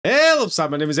Hello,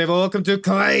 my name is Ava. Welcome to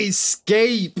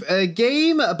Clayscape, a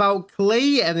game about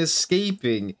clay and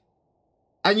escaping.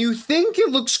 And you think it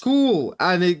looks cool,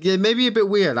 and it may be a bit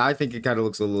weird. I think it kind of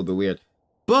looks a little bit weird.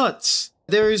 But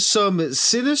there is some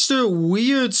sinister,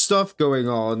 weird stuff going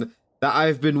on that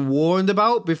I've been warned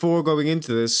about before going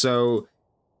into this, so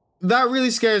that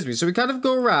really scares me. So we kind of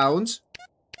go around,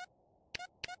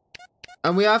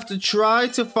 and we have to try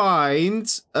to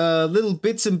find little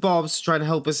bits and bobs to try and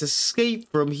help us escape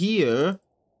from here,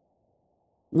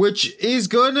 which is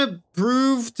going to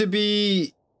prove to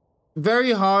be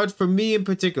very hard for me in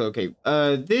particular. Okay,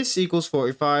 this equals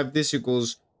 45, this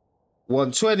equals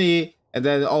 120, and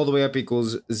then all the way up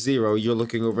equals 0. You're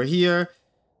looking over here.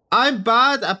 I'm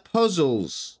bad at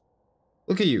puzzles.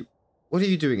 Look at you. What are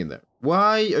you doing in there?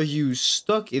 Why are you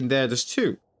stuck in there? There's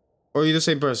two. Or are you the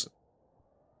same person?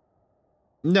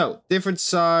 No, different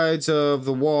sides of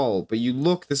the wall, but you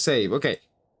look the same. Okay.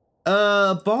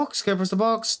 Box. Can I press the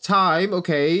box? Time.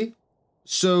 Okay.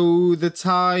 So the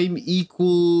time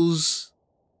equals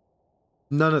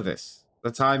none of this. The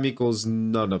time equals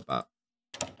none of that.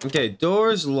 Okay,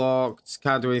 door's locked.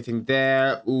 Can't do anything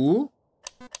there. Ooh.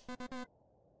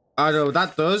 I know what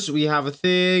that does. We have a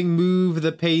thing. Move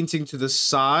the painting to the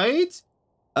side.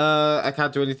 I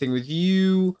can't do anything with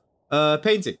you.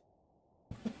 Painting.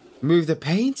 Move the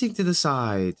painting to the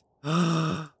side.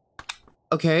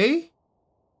 Okay.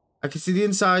 I can see the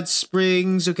inside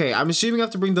springs. Okay, I'm assuming I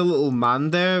have to bring the little man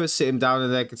there. Sit him down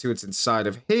and then I can see what's inside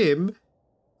of him.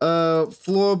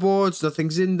 Floorboards.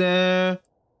 Nothing's in there.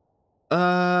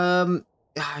 I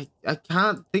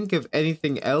can't think of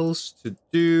anything else to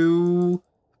do.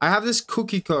 I have this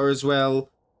cookie cutter as well.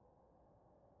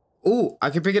 Oh, I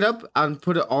can pick it up and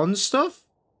put it on stuff?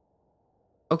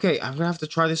 Okay, I'm gonna have to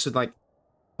try this with, like,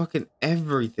 fucking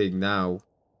everything now.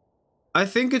 I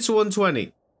think it's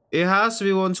 120. It has to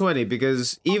be 120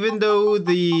 because even though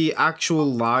the actual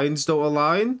lines don't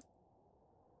align...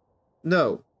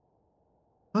 No.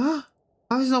 Huh?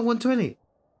 How is it not 120?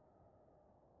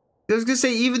 I was gonna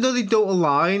say, even though they don't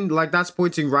align, like that's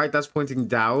pointing right, that's pointing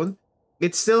down,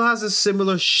 it still has a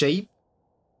similar shape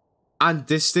and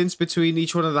distance between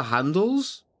each one of the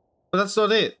handles. But that's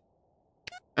not it.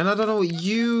 And I don't know what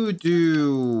you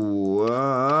do.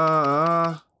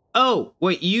 Oh,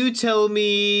 wait, you tell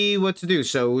me what to do.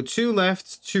 So, 2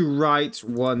 left, 2 right,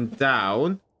 1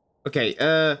 down. Okay,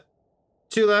 2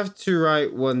 left, 2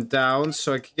 right, 1 down.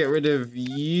 So I can get rid of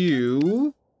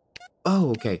you. Oh,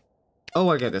 okay. Oh,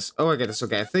 I get this. Oh, I get this.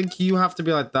 Okay, I think you have to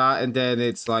be like that, and then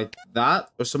it's like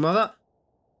that, or some of that.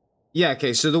 Yeah,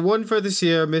 okay, so the one furthest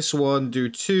here, miss 1, do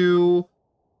 2.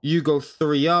 You go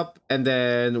 3 up, and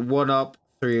then 1 up,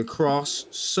 3 across.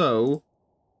 So,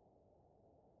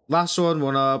 last one,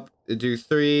 1 up, do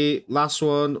 3. Last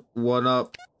one, 1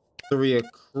 up, 3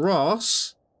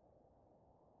 across.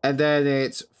 And then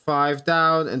it's 5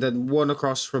 down, and then 1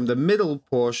 across from the middle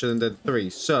portion, and then 3.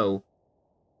 So,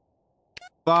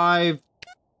 5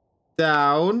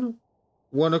 down,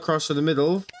 1 across from the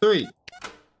middle, 3.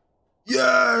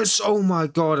 Yes! Oh my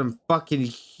god, I'm fucking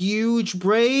huge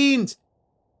brained.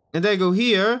 And then go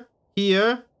here,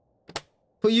 here,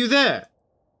 put you there.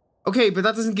 Okay, but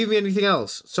that doesn't give me anything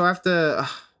else. So I have to...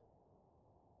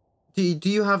 Do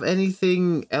you have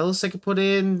anything else I could put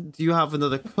in? Do you have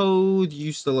another code?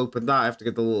 You still open that. I have to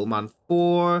get the little man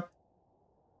 4.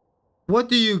 What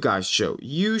do you guys show?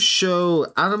 You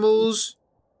show animals.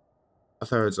 I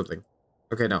thought I heard something.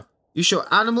 Okay, no. You show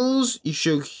animals. You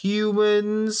show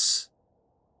humans.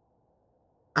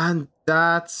 And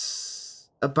that's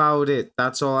about it.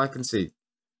 That's all I can see.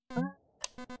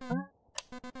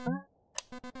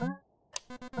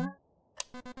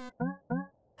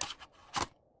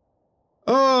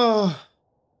 Oh,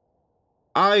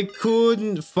 I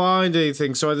couldn't find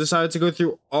anything, so I decided to go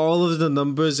through all of the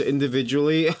numbers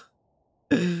individually.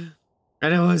 And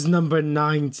it was number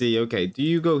 90. Okay, do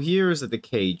you go here or is it the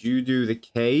cage? You do the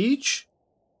cage.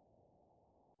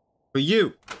 For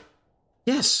you.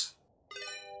 Yes.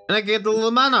 And I can get the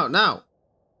little man out now.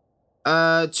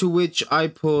 To which I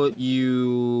put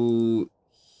you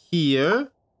here.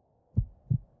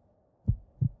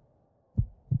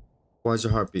 Why is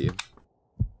your heart beating?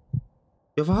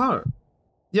 You have a heart.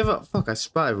 You have a... Fuck, I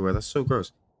spat everywhere. That's so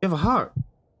gross. You have a heart.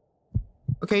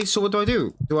 Okay, so what do I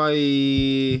do? Do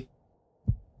I...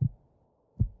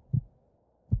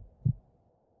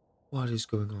 What is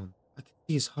going on? I can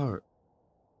see his heart.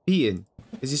 Beating.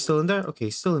 Is he still in there? Okay,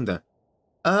 he's still in there.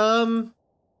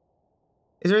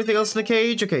 Is there anything else in the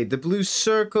cage? Okay, the blue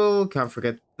circle. Can't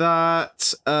forget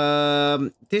that.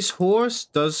 This horse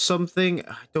does something.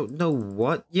 I don't know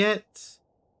what yet.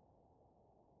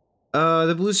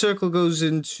 The blue circle goes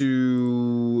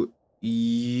into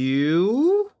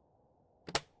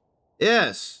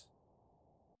Yes.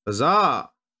 Huzzah.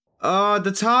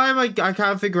 The time I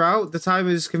can't figure out. The time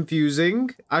is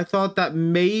confusing. I thought that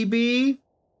maybe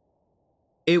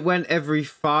it went every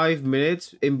 5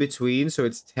 minutes in between, so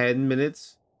it's 10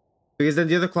 minutes. Because then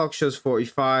the other clock shows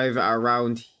 45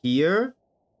 around here.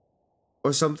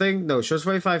 Or something. No, it shows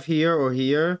 45 here or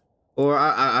here. Or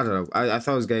I don't know. I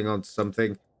thought I was getting on to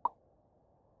something.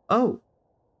 Oh.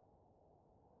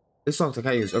 It's locked. I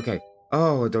can't use. Okay.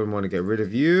 Oh, I don't want to get rid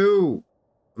of you.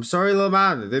 I'm sorry, little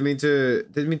man. I didn't mean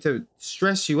to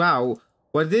stress you out.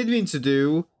 What I did mean to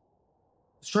do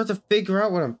was try to figure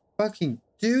out what I'm fucking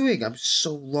doing. I'm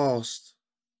so lost.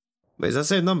 Wait, does that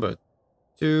say a number?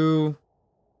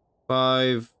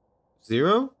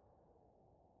 250?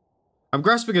 I'm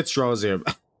grasping at straws here.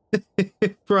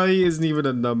 It probably isn't even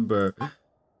a number.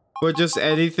 But just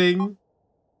anything?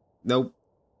 Nope.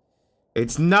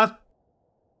 It's not.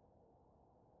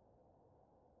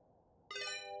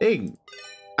 Thing.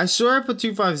 I swear I put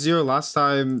 250 last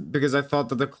time because I thought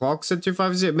that the clock said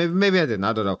 250. Maybe I didn't.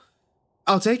 I don't know.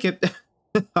 I'll take it.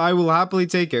 I will happily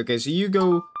take it. Okay, so you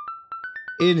go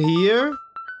in here.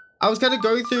 I was kind of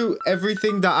going through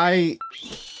everything that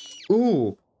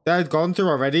that I'd gone through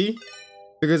already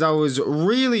because I was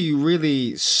really,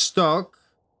 really stuck.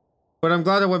 But I'm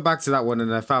glad I went back to that one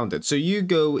and I found it. So you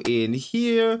go in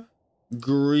here.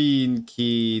 Green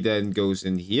key then goes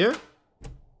in here.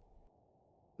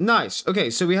 Nice. Okay,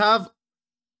 so we have...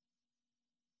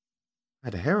 I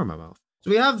had a hair in my mouth.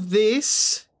 So we have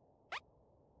this.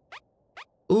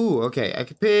 Ooh, okay. I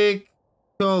can pick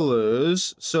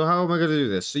colors. So how am I going to do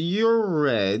this? So you're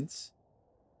red.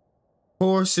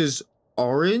 Horse is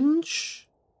orange.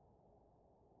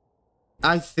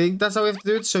 I think that's how we have to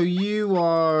do it. So you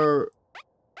are...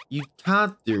 You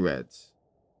can't do red.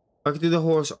 I can do the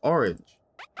horse orange.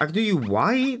 I can do you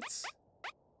white.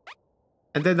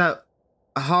 And then that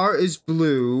heart is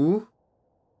blue.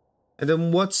 And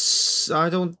then what's... I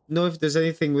don't know if there's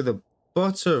anything with a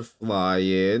butterfly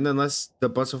in. Unless the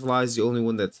butterfly is the only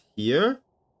one that's here.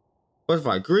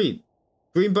 Butterfly, green.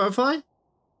 Green butterfly?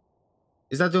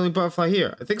 Is that the only butterfly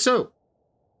here? I think so.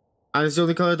 And it's the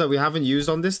only color that we haven't used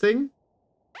on this thing.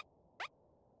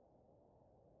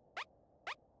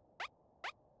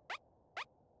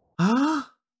 Ah.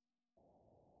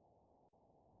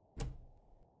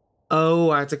 Oh,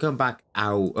 I have to come back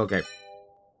out. Okay.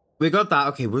 We got that.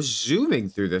 Okay, we're zooming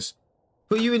through this.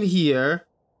 Put you in here.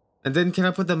 And then can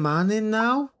I put the man in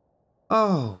now?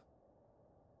 Oh.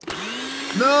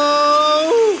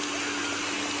 No!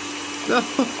 No!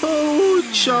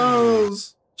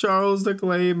 Charles! Charles the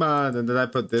Clayman. And then I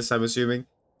put this, I'm assuming.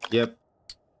 Yep.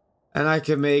 And I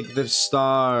can make the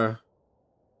star.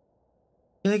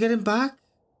 Can I get him back?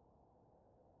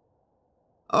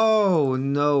 Oh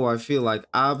no, I feel like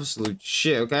absolute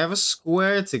shit. Okay, I have a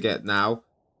square to get now.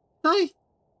 Can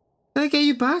I get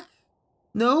you back?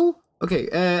 No? Okay,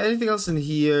 anything else in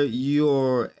here?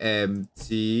 You're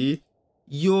empty.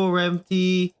 You're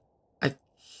empty. I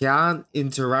can't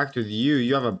interact with you.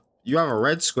 You have a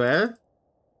red square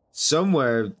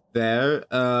somewhere there,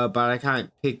 but I can't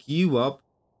pick you up.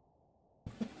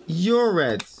 You're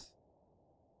red.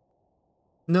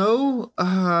 No?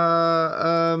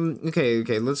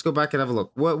 Okay, let's go back and have a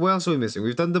look. What else are we missing?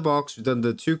 We've done the box, we've done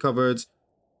the 2 cupboards.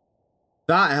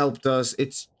 That helped us.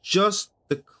 It's just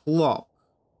the clock.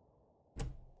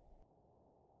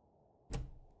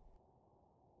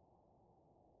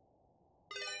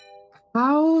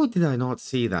 How did I not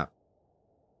see that?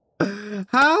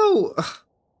 How?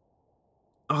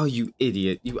 Oh, you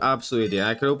idiot. You absolute idiot.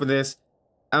 I can open this.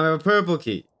 I have a purple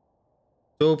key.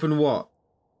 To open what?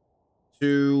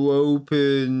 To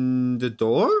open the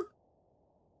door?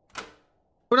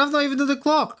 But I've not even done the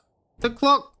clock. The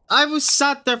clock. I was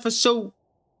sat there for so...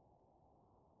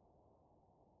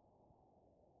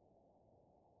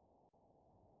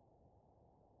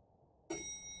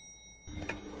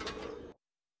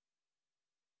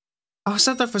 I was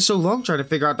sat there for so long trying to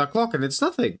figure out that clock and it's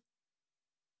nothing.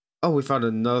 Oh, we found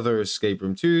another escape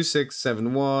room.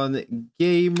 2671.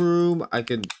 Game room. I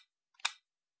can...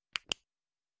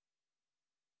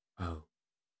 Oh.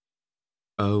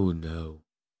 Oh, no.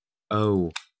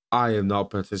 Oh. I am not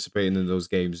participating in those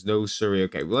games. No, sorry.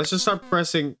 Okay, well, let's just start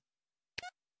pressing...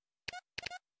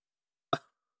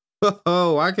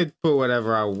 Oh, I could put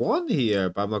whatever I want here,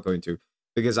 but I'm not going to.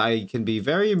 Because I can be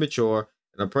very immature,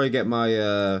 and I'll probably get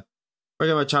my,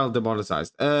 channel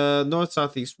demonetized. North,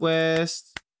 south, east,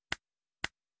 west.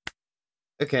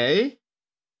 Okay.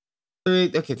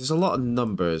 Okay, there's a lot of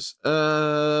numbers.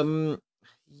 You...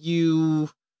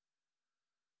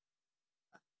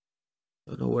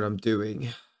 Don't know what I'm doing.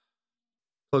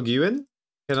 Plug you in?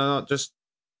 Can I not just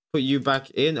put you back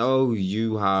in. Oh,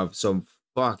 you have some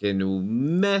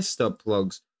fucking messed up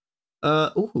plugs.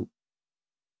 Ooh.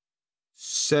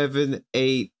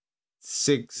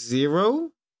 7860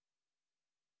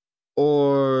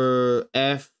 or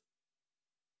FB.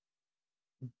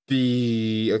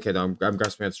 Okay, no, I'm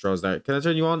grasping at straws there. Can I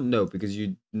turn you on? No, because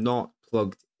you're not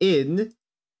plugged in.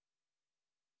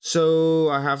 So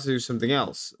I have to do something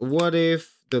else. What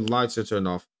if the lights are turned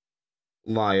off?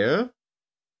 Liar.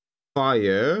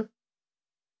 Fire.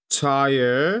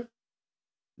 Tire.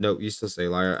 No, you still say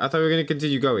liar. I thought we were going to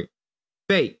continue going.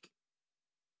 Fake.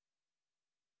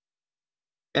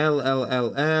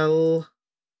 LLLL.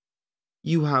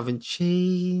 You haven't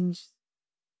changed.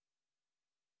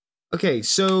 Okay,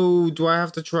 so do I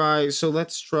have to try? So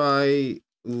let's try.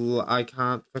 I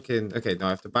can't fucking. Okay, no, I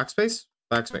have to backspace.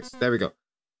 Backspace. There we go.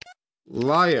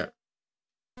 Liar.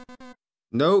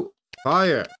 No.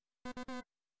 Fire.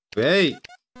 Fake.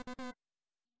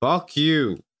 Fuck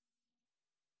you.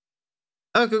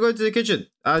 I could go into the kitchen.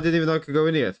 I didn't even know I could go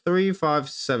in here.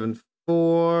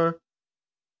 3574.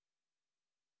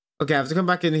 Okay, I have to come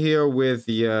back in here with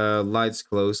the lights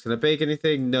closed. Can I bake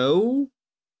anything? No.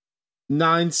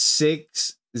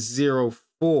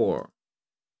 9604.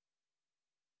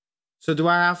 So do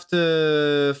I have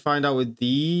to find out what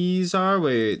these are?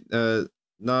 Wait,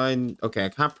 9. Okay, I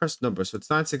can't press numbers, so it's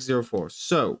 9604.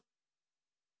 So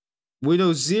we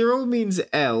know 0 means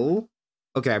L.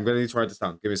 Okay, I'm gonna need to write this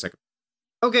down. Give me a second.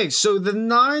 Okay, so the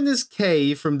 9 is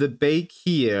K from the bake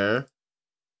here.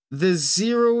 The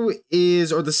 0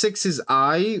 is, or the 6 is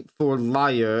I for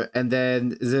liar, and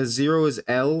then the 0 is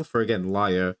L for, again,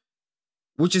 liar,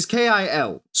 which is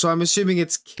KIL. So I'm assuming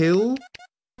it's kill.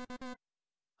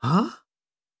 Huh?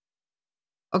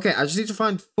 Okay, I just need to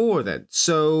find 4 then.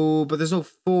 So, but there's no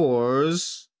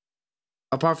 4s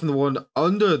apart from the one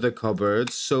under the cupboard.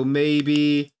 So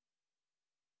maybe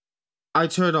I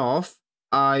turn off,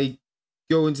 I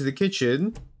go into the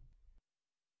kitchen,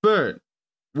 burn,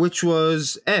 which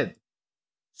was N.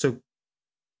 So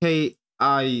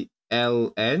K-I-L-N,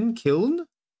 kiln?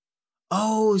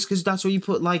 Oh, it's because that's where you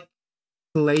put like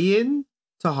clay in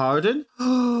to harden?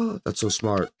 Oh, that's so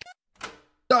smart.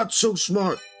 That's so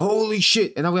smart. Holy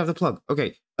shit. And now we have the plug.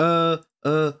 Okay.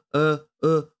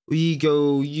 We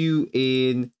go you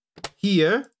in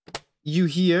here. You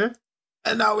here.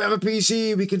 And now we have a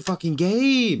PC. We can fucking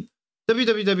game.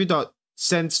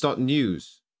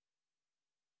 www.sense.news.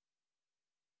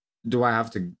 Do I have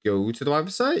to go to the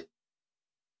website?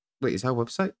 Wait, is that a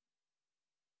website?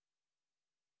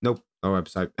 Nope, no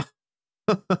website.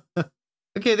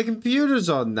 Okay, the computer's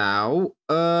on now.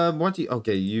 What do you...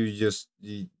 Okay,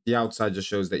 the outside just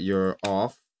shows that you're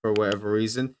off for whatever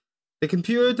reason. The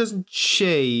computer doesn't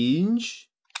change.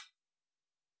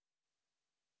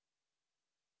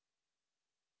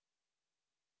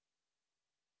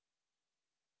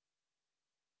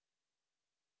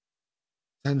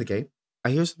 Is that in the game? I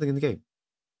hear something in the game.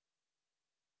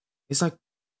 It's like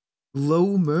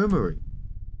low murmuring.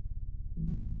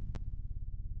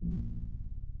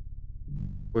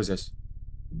 What is this?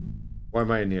 Why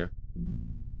am I in here?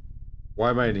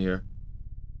 Why am I in here?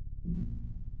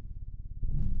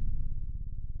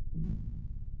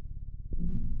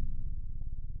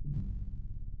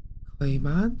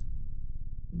 Clayman?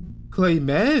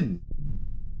 Clayman?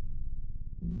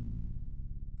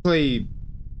 Clay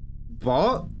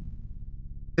bot?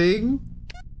 Thing?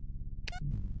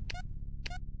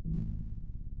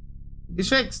 He's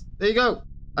fixed. There you go.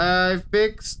 I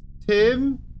fixed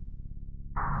him.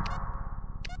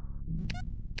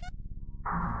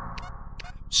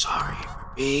 Sorry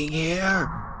for being here.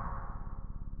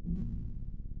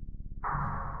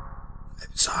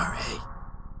 I'm sorry.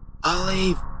 I'll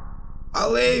leave.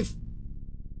 I'll leave.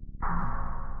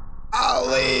 I'll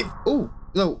leave. Oh,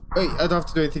 no. Wait, I don't have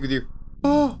to do anything with you.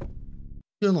 Oh,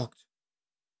 you're locked.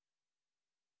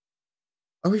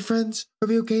 Are we friends? Are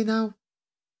we okay now?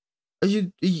 Are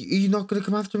you not going to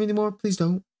come after me anymore? Please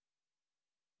don't.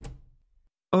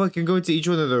 Oh, I can go into each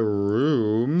one of the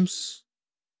rooms.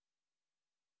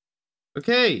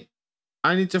 Okay.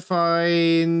 I need to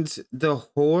find the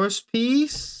horse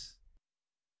piece,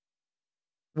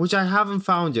 which I haven't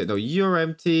found yet. No, you're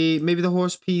empty. Maybe the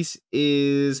horse piece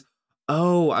is...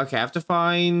 Oh, okay. I have to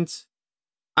find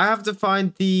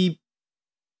the...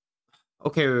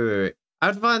 Okay, wait. I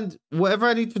have to find whatever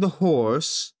I need for the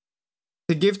horse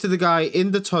to give to the guy in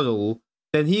the tunnel.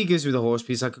 Then he gives me the horse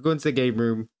piece. I could go into the game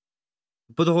room,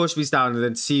 put the horse piece down, and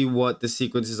then see what the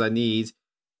sequences I need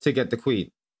to get the queen.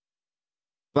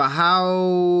 But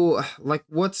how... Like,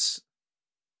 what's...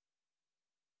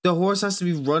 The horse has to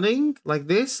be running like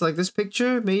this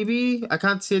picture, maybe? I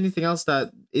can't see anything else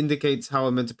that indicates how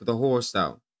I'm meant to put the horse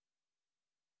down.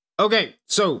 Okay,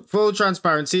 so full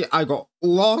transparency, I got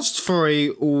lost for a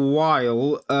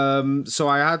while, so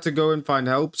I had to go and find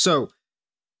help. So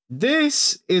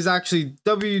this is actually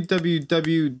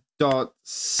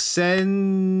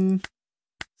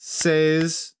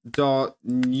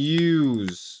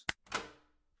www.senses.news.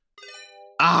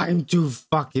 I'm too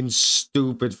fucking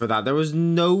stupid for that. There was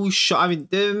no shot. I mean,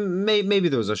 maybe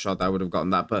there was a shot that I would have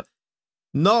gotten that, but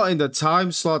not in the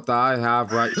time slot that I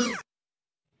have right.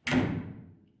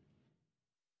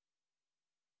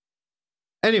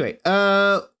 Anyway,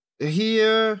 here,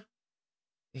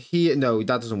 no,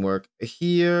 that doesn't work.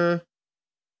 Here,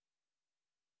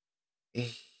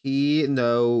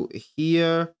 no,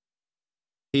 here.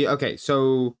 Okay,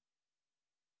 so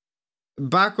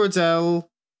backwards L,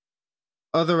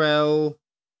 other L,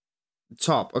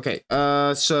 top. Okay,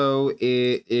 so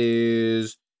it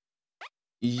is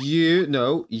you,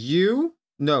 no,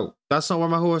 that's not where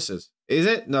my horse is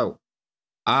it? No.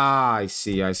 Ah, I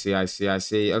see.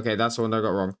 Okay, that's the one I got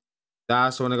wrong.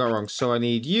 So I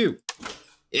need you.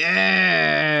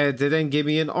 Yeah, they then give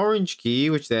me an orange key,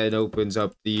 which then opens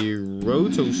up the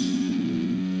Rotos.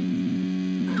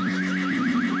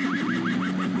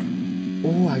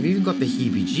 Oh, I've even got the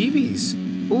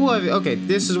heebie-jeebies. Oh, okay,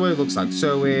 this is what it looks like.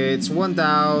 So it's one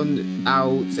down,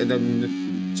 out, and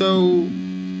then... So,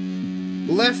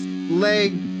 left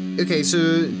leg... Okay, so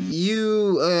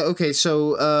you... okay,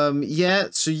 so, yeah,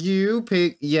 so you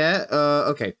pick... Yeah,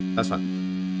 okay, that's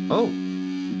fine. Oh.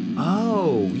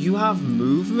 Oh, you have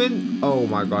movement? Oh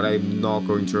my god, I'm not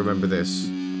going to remember this.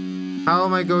 How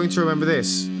am I going to remember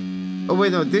this? Oh,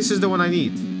 wait, no, this is the one I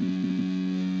need.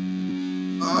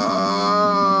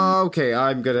 Okay,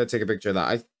 I'm gonna take a picture of that.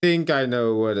 I think I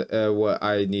know what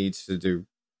I need to do.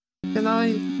 Can I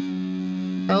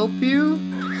help you?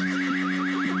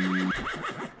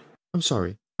 I'm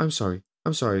sorry. I just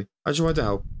wanted to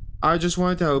help.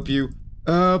 You.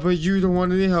 But you don't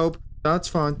want any help. That's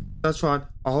fine.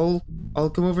 I'll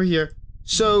come over here.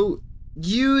 So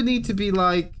you need to be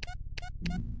like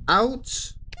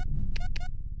out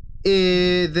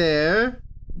there.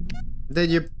 Then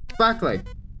your back leg.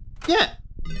 Yeah.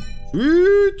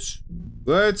 Sweet.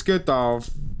 Let's get the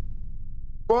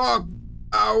fuck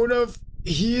out of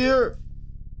here.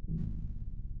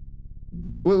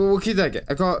 What key did I get?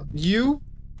 I got you.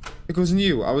 It goes in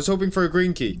you. I was hoping for a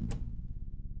green key.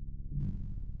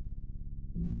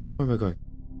 Where am I going?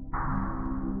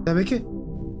 Did I make it?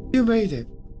 You made it.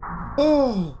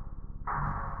 Oh,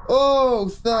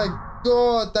 thank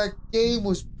God. That game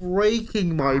was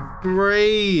breaking my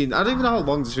brain. I don't even know how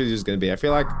long this video is going to be. I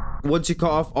feel like once you cut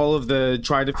off all of the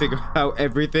trying to figure out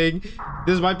everything,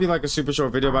 this might be like a super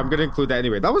short video, but I'm going to include that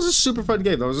anyway. That was a super fun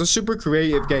game. That was a super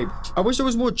creative game. I wish there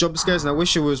was more jump scares, and I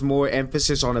wish there was more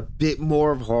emphasis on a bit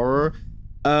more of horror.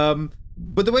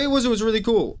 But the way it was really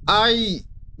cool. I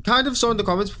kind of saw in the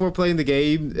comments before playing the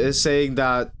game saying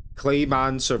that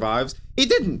Clayman survives. He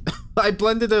didn't. I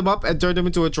blended him up and turned him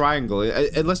into a triangle,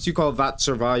 unless you call that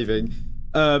surviving.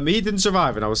 He didn't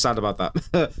survive, and I was sad about that.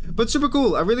 But super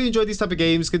cool. I really enjoy these type of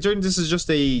games, considering this is just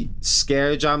a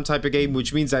scare jam type of game,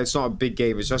 which means that it's not a big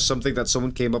game. It's just something that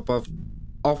someone came up with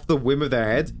off the whim of their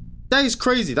head. That is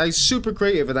crazy. That is super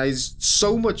creative, and that is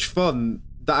so much fun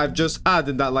that I've just had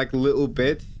in that like little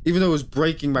bit, even though it was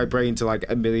breaking my brain to like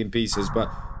a million pieces.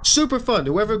 But super fun.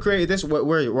 Whoever created this, where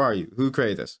are you? Who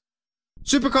created this?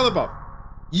 Super Color Bob.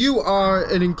 You are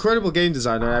an incredible game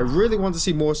designer, and I really want to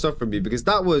see more stuff from you, because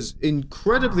that was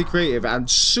incredibly creative and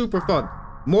super fun.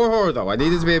 More horror, though. I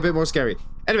need it to be a bit more scary.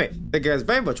 Anyway, thank you guys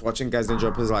very much for watching. Guys,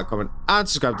 enjoy, please like, comment, and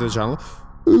subscribe to the channel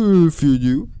if you're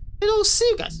new. And I'll see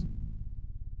you guys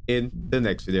in the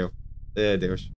next video. Adeus.